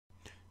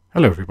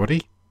Hello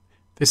everybody,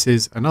 this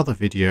is another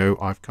video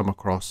I've come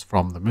across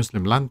from the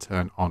Muslim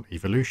Lantern on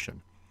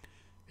evolution.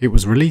 It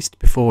was released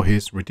before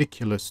his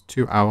ridiculous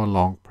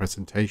 2-hour-long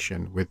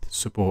presentation with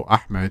Subur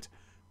Ahmed,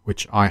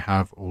 which I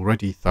have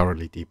already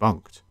thoroughly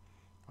debunked.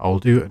 I will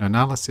do an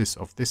analysis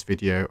of this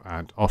video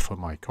and offer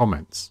my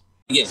comments.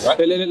 Yes, right?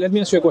 Let me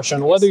ask you a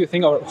question. What do you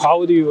think, or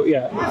what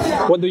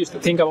do you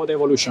think about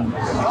evolution?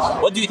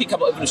 What do you think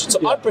about evolution?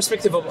 So our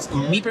perspective of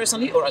me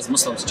personally, or as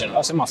Muslims in general?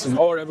 As a Muslim,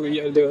 or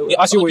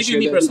as you wish.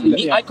 Me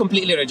personally, I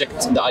completely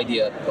reject the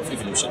idea of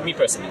evolution. Me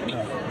personally,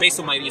 based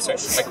on my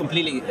research, I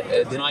completely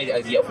deny the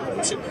idea of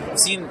evolution. I've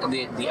seen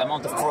the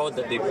amount of fraud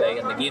that they play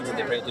and the games that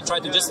they play to try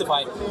to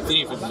justify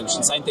theory of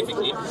evolution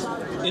scientifically.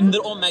 In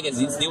their own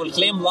magazines, they will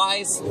claim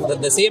lies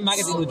that the same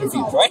magazine would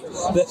refute, right?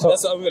 That's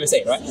what I'm going to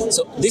say, right?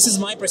 So this is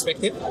my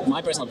perspective.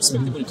 My personal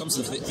perspective when it comes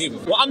to the theory.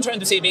 What I'm trying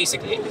to say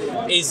basically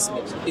is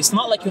it's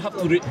not like you have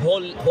to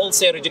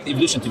wholesale reject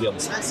evolution, to be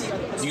honest.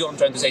 You know what I'm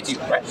trying to say to you,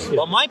 right? Yeah.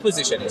 But my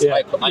position is...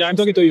 I'm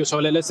talking to you, so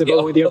let's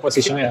go with your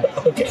position.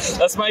 Okay,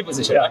 that's my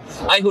position. Right?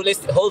 I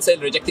wholesale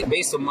reject it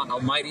based on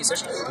my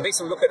research, based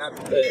on looking at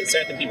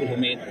certain people who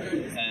made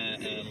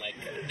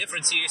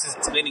different series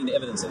explaining the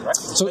evidence, right?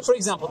 So, like for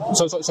example...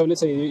 So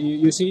let's say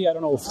you see, I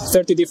don't know,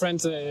 30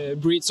 different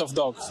breeds of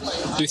dogs.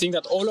 Do you think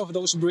that all of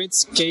those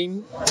breeds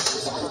came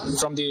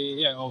from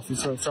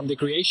the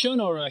creation,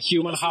 or a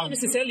human hand?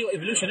 That's not necessarily what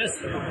evolution is.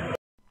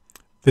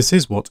 This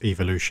is what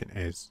evolution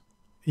is.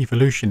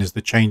 Evolution is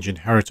the change in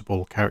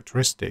heritable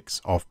characteristics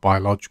of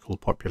biological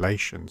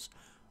populations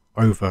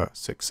over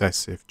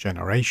successive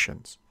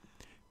generations.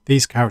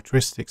 These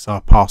characteristics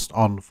are passed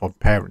on from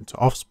parent to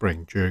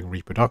offspring during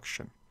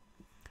reproduction.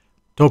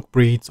 Dog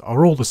breeds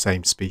are all the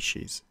same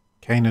species,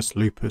 Canis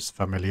lupus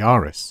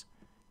familiaris.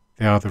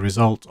 They are the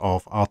result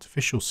of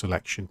artificial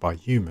selection by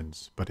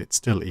humans, but it's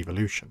still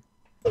evolution.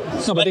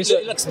 No, but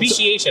like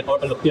speciation,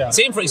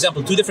 same, for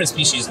example, two different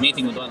species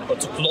mating with one another, or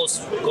two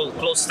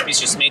close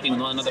species mating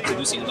with one another,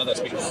 producing another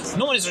species.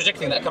 No one is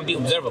rejecting that. It can be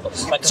observable.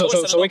 Like so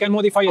we can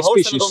modify a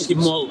species. A horse and a donkey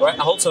mole, right?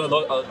 A horse and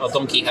a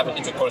donkey have an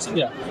intercourse and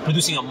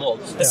producing a mole.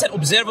 That's an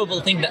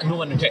observable thing that no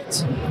one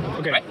rejects.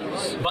 Okay. Right?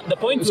 But the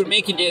point we're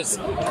making is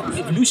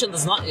evolution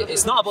does not.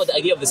 It's not about the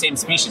idea of the same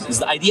species. It's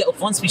the idea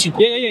of one species.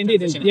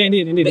 Indeed. This is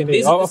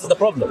the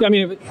problem. I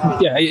mean,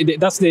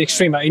 that's the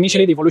extreme.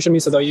 Initially, the evolution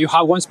means that you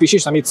have one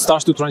species and it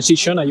starts to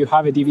transition and you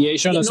have a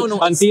deviation until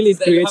it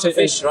creates a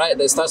fish, right?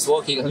 That starts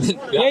walking. And then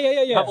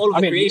have all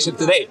of the creation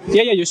today.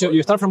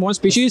 You start from one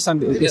species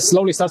and it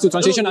slowly starts to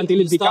transition until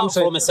it becomes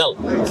from a cell.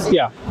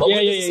 The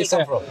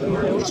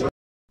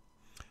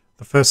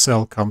first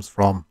cell comes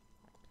from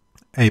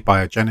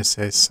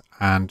abiogenesis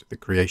and the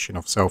creation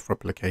of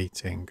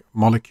self-replicating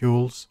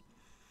molecules,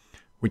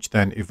 which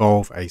then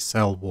evolve a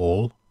cell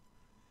wall.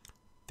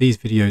 These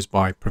videos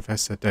by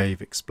Professor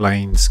Dave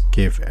Explains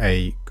give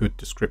a good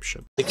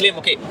description. They claim,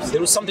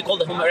 there was something called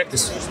the Homo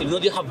erectus, even though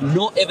they have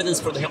no evidence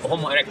for the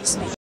Homo erectus.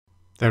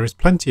 There is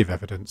plenty of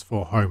evidence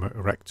for Homo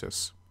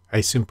erectus.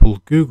 A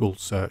simple Google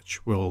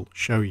search will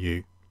show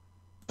you.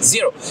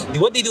 Zero.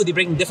 What they do, they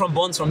bring different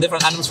bones from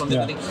different animals, from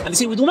different things, and they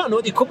say, we do not know,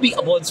 they could be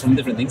bones from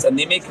different things, and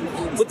they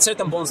put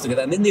certain bones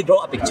together, and then they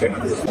draw a picture.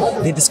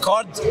 They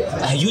discard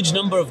a huge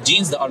number of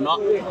genes that are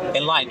not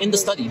in line in the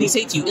study. They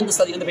say to you in the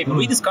study, in the paper,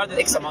 we discarded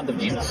X amount of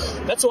genes.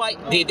 That's why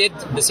they did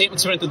the same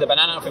experiment with the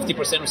banana, 50%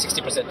 or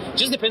 60%.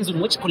 Just depends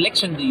on which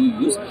collection do you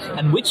use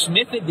and which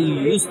method do you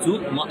use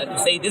to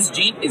say this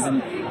gene is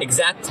in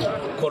exact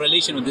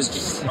correlation with this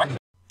gene. Right?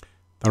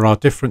 There are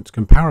different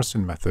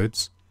comparison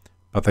methods,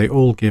 but they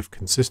all give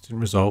consistent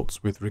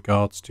results with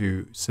regards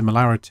to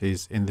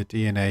similarities in the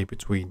DNA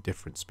between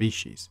different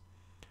species.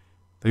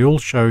 They all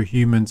show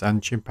humans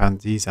and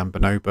chimpanzees and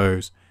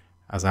bonobos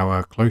as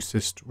our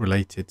closest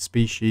related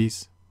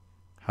species,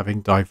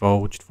 having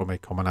divulged from a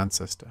common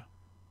ancestor.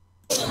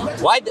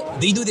 Why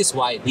they do this?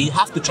 Why they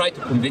have to try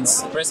to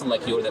convince a person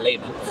like you or the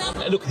layman?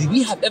 Look,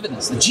 we have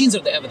evidence. The genes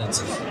are the evidence.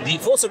 The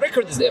fossil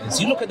record is the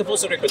evidence. You look at the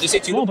fossil record. They say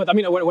to you. No, but I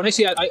mean, when I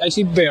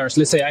see bears,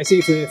 let's say I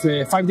see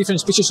 5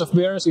 different species of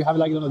bears. You have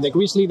the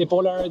grizzly, the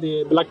polar,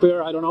 the black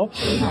bear. I don't know.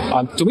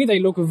 To me, they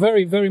look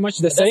very, very much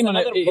the same, and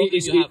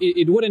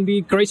it wouldn't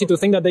be crazy to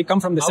think that they come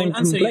from the same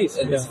place.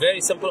 It's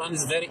very simple, and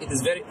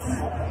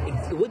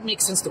it would make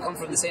sense to come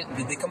from the same.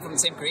 They come from the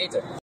same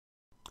creator.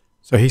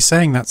 So he's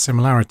saying that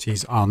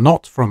similarities are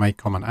not from a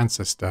common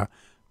ancestor,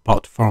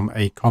 but from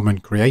a common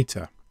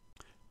creator.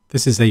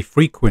 This is a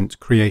frequent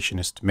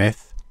creationist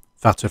myth,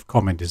 that of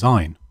common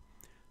design.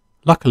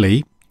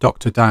 Luckily,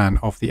 Dr. Dan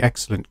of the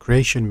excellent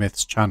Creation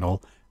Myths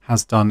channel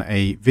has done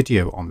a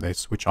video on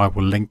this, which I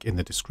will link in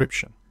the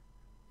description.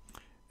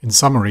 In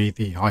summary,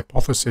 the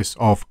hypothesis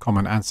of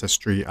common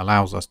ancestry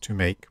allows us to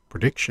make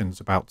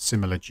predictions about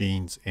similar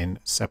genes in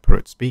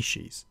separate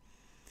species.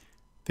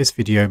 This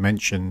video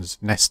mentions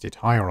nested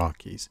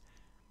hierarchies.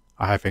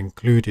 I have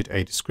included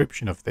a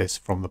description of this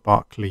from the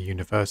Berkeley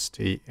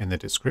University in the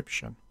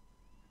description.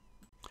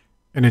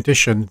 In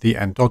addition, the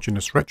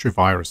endogenous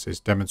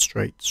retroviruses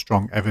demonstrate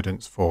strong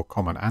evidence for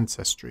common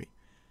ancestry.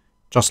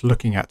 Just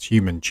looking at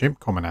human-chimp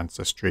common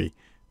ancestry,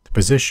 The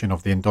position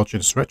of the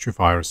endogenous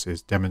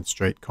retroviruses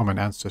demonstrate common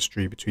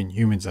ancestry between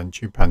humans and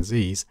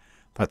chimpanzees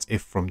that,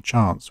 if from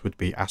chance, would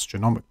be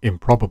astronomically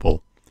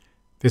improbable.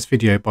 This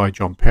video by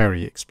John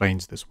Perry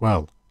explains this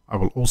well. I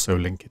will also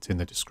link it in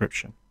the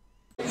description.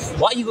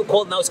 What you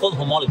call now is called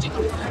homology.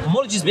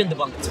 Homology has been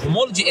debunked.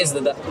 Homology is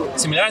that the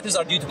similarities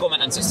are due to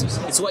common ancestors.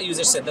 It's what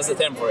users said. That's the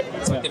term for it.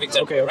 Scientific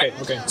term. Okay.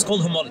 It's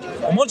called homology.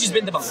 Homology has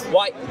been debunked.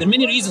 Why? There are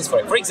many reasons for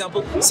it. For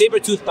example,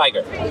 saber-toothed tiger.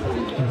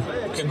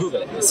 You can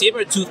Google it.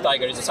 Saber-toothed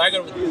tiger is a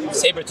tiger with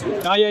saber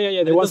tooth.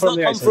 Yeah. The one from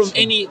the It does not come from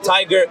any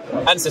tiger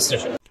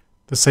ancestor.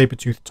 The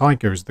saber-toothed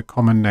tiger is the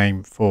common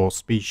name for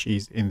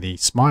species in the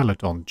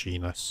Smilodon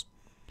genus,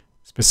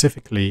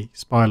 specifically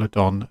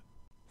Smilodon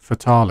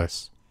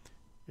fatalis.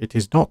 It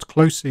is not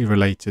closely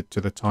related to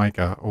the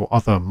tiger or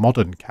other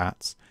modern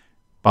cats,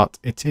 but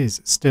it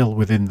is still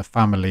within the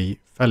family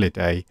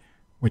Felidae,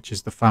 which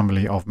is the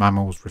family of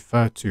mammals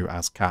referred to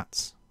as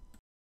cats.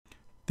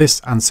 This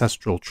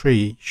ancestral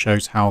tree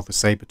shows how the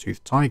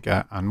saber-toothed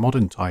tiger and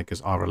modern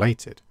tigers are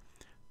related.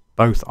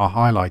 Both are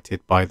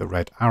highlighted by the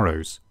red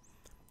arrows.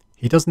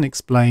 He doesn't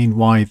explain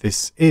why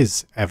this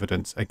is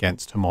evidence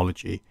against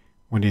homology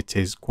when it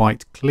is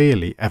quite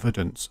clearly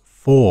evidence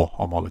for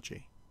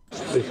homology.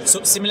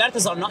 So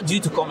similarities are not due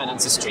to common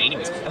ancestry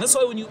anyways. And that's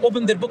why when you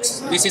open their books,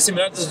 they say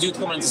similarities are due to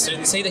common ancestry.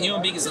 They say the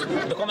human being is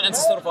the common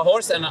ancestor of a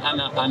horse and a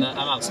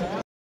mouse.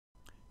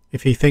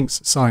 If he thinks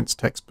science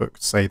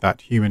textbooks say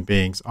that human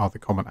beings are the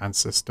common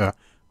ancestor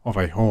of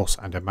a horse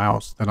and a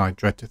mouse, then I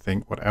dread to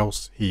think what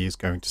else he is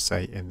going to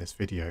say in this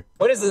video.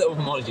 What is the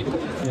homology?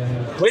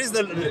 What is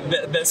the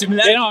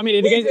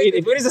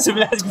similarity? What is the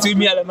similarity between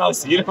me and a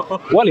mouse?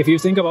 Well, if you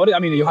think about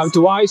it, you have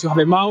two eyes, you have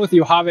a mouth,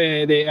 you have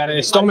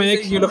a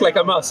stomach. You look like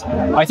a mouse.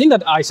 I think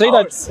that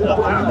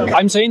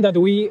I'm saying that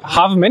we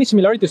have many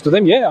similarities to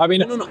them. Yeah,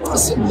 No.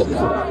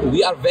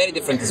 We are very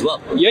different as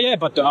well. Yeah,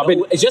 but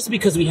just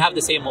because we have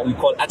the same what we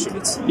call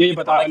attributes. Yeah,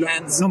 but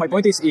no. My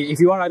point is, if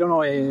you are, I don't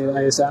know,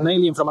 an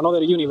alien from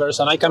another universe,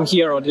 and I come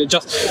here,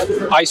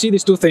 I see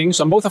these two things,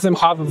 and both of them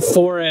have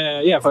four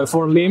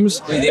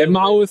limbs, a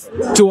mouth,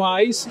 two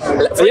eyes.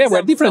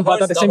 We're different,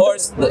 but at the same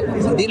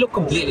time, they look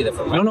completely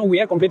different. Right? No, we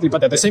are completely,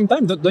 but at the same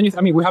time, don't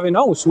you? We have a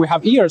nose, we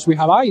have ears, we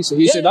have eyes.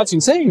 That's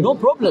insane. No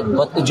problem,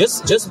 but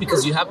just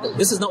because you have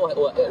this is not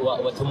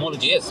what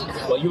homology is.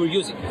 What you were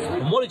using,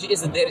 homology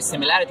is that there is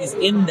similarities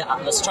in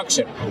the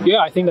structure. Yeah,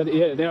 I think that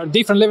there are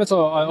different levels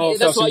of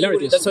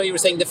similarities. That's why you were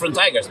saying different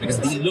tigers, because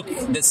they look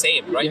the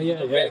same, right?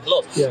 Yeah. Very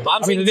close. Yeah.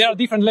 But there are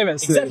different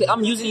levels. Exactly.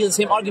 I'm using the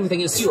same argument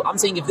against you. I'm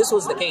saying if this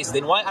was the case,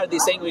 then why are they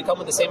saying we come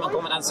with the same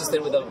common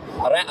ancestor with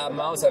a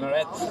mouse and a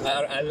rat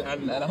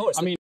and a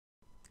horse?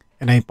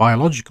 In a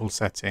biological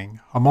setting,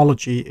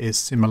 homology is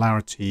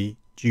similarity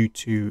due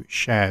to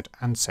shared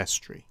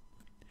ancestry.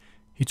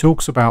 He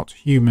talks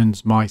about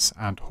humans, mice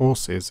and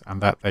horses and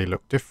that they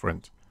look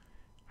different.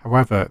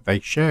 However,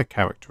 they share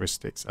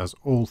characteristics as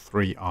all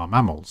three are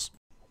mammals.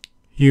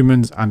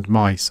 Humans and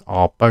mice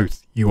are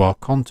both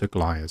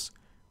euarchontoglias,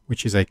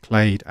 which is a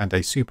clade and a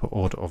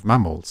superorder of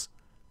mammals.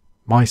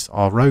 Mice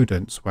are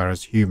rodents,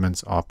 whereas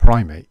humans are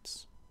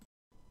primates.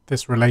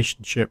 This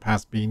relationship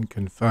has been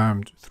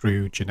confirmed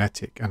through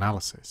genetic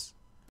analysis.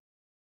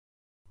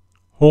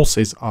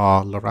 Horses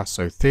are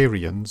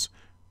Larasotherians,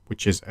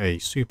 which is a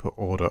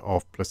superorder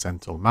of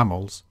placental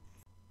mammals.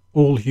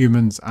 All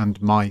humans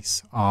and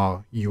mice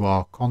are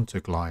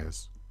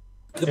euarchontoglias.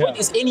 The point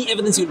is, any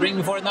evidence you bring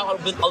me for it now, I'll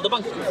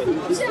debunk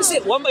it. Say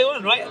it one by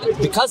one, right?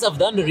 Because I've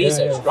done the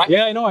research, right?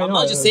 Yeah, I know. I'm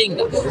not just saying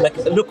that. Like,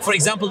 look, for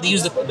example, they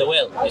use the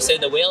whale. They say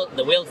the whales,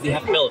 they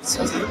have pelves.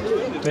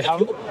 They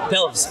have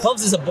pelves.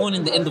 Pelves is a bone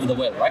in the end of the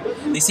whale, right?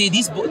 They say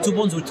these two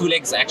bones were two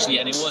legs, actually,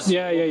 and it was.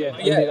 Yeah.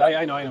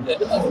 I know.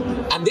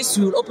 And this,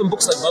 you will open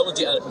books like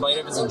Biology by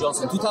Rivers and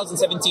Johnson,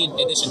 2017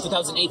 edition,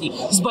 2018.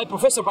 This is by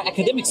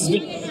academics.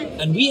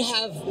 And we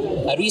have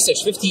a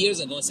research 50 years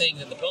ago saying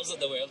that the pelves of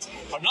the whales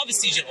are not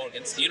vestigial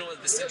organs. Do you know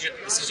what vestigial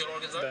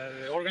organs are?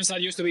 The organs that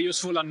used to be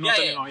useful and not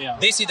anymore. Yeah.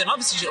 They say they're not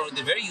vestigial organs.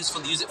 They're very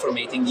useful. They use it for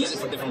mating. They use it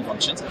for different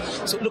functions.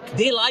 So look,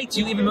 they lie to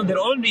you even on their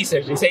own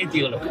research. They say to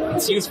you, look,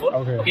 it's useful.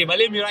 Okay, but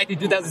let me write in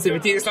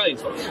 2017. It's not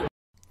useful.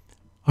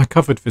 I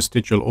covered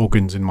vestigial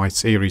organs in my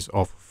series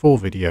of 4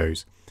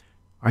 videos.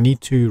 I need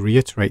to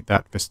reiterate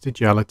that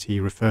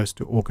vestigiality refers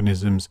to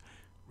organisms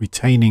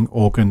retaining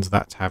organs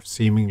that have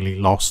seemingly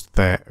lost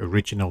their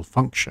original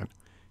function.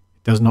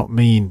 Does not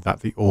mean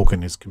that the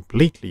organ is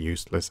completely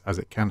useless, as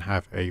it can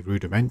have a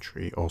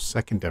rudimentary or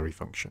secondary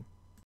function.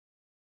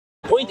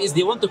 The point is,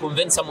 they want to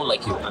convince someone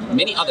like you and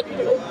many other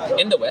people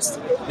in the West.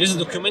 There's a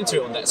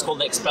documentary on that. It's called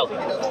The Expelled.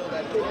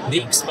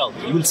 They expelled.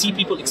 You will see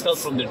people expelled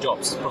from their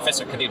jobs,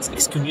 professor cadets,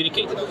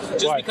 excommunicated,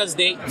 just because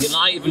they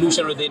deny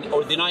evolution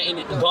or deny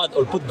any God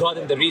or put God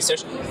in the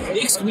research.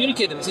 They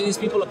excommunicate them. See, these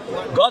people,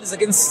 God is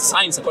against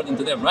science according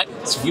to them, right?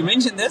 So if you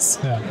mention this,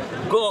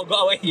 go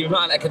away. You're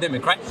not an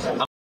academic, right?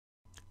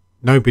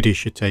 Nobody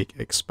should take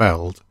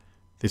Expelled,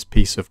 this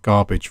piece of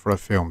garbage for a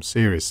film,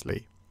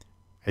 seriously.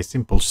 A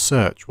simple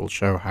search will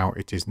show how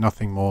it is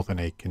nothing more than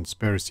a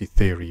conspiracy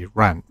theory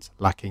rant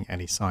lacking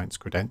any science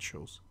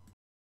credentials.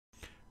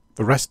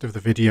 The rest of the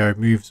video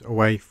moves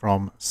away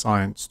from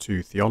science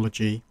to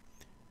theology.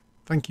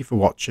 Thank you for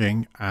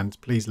watching, and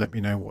please let me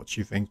know what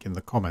you think in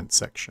the comments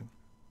section.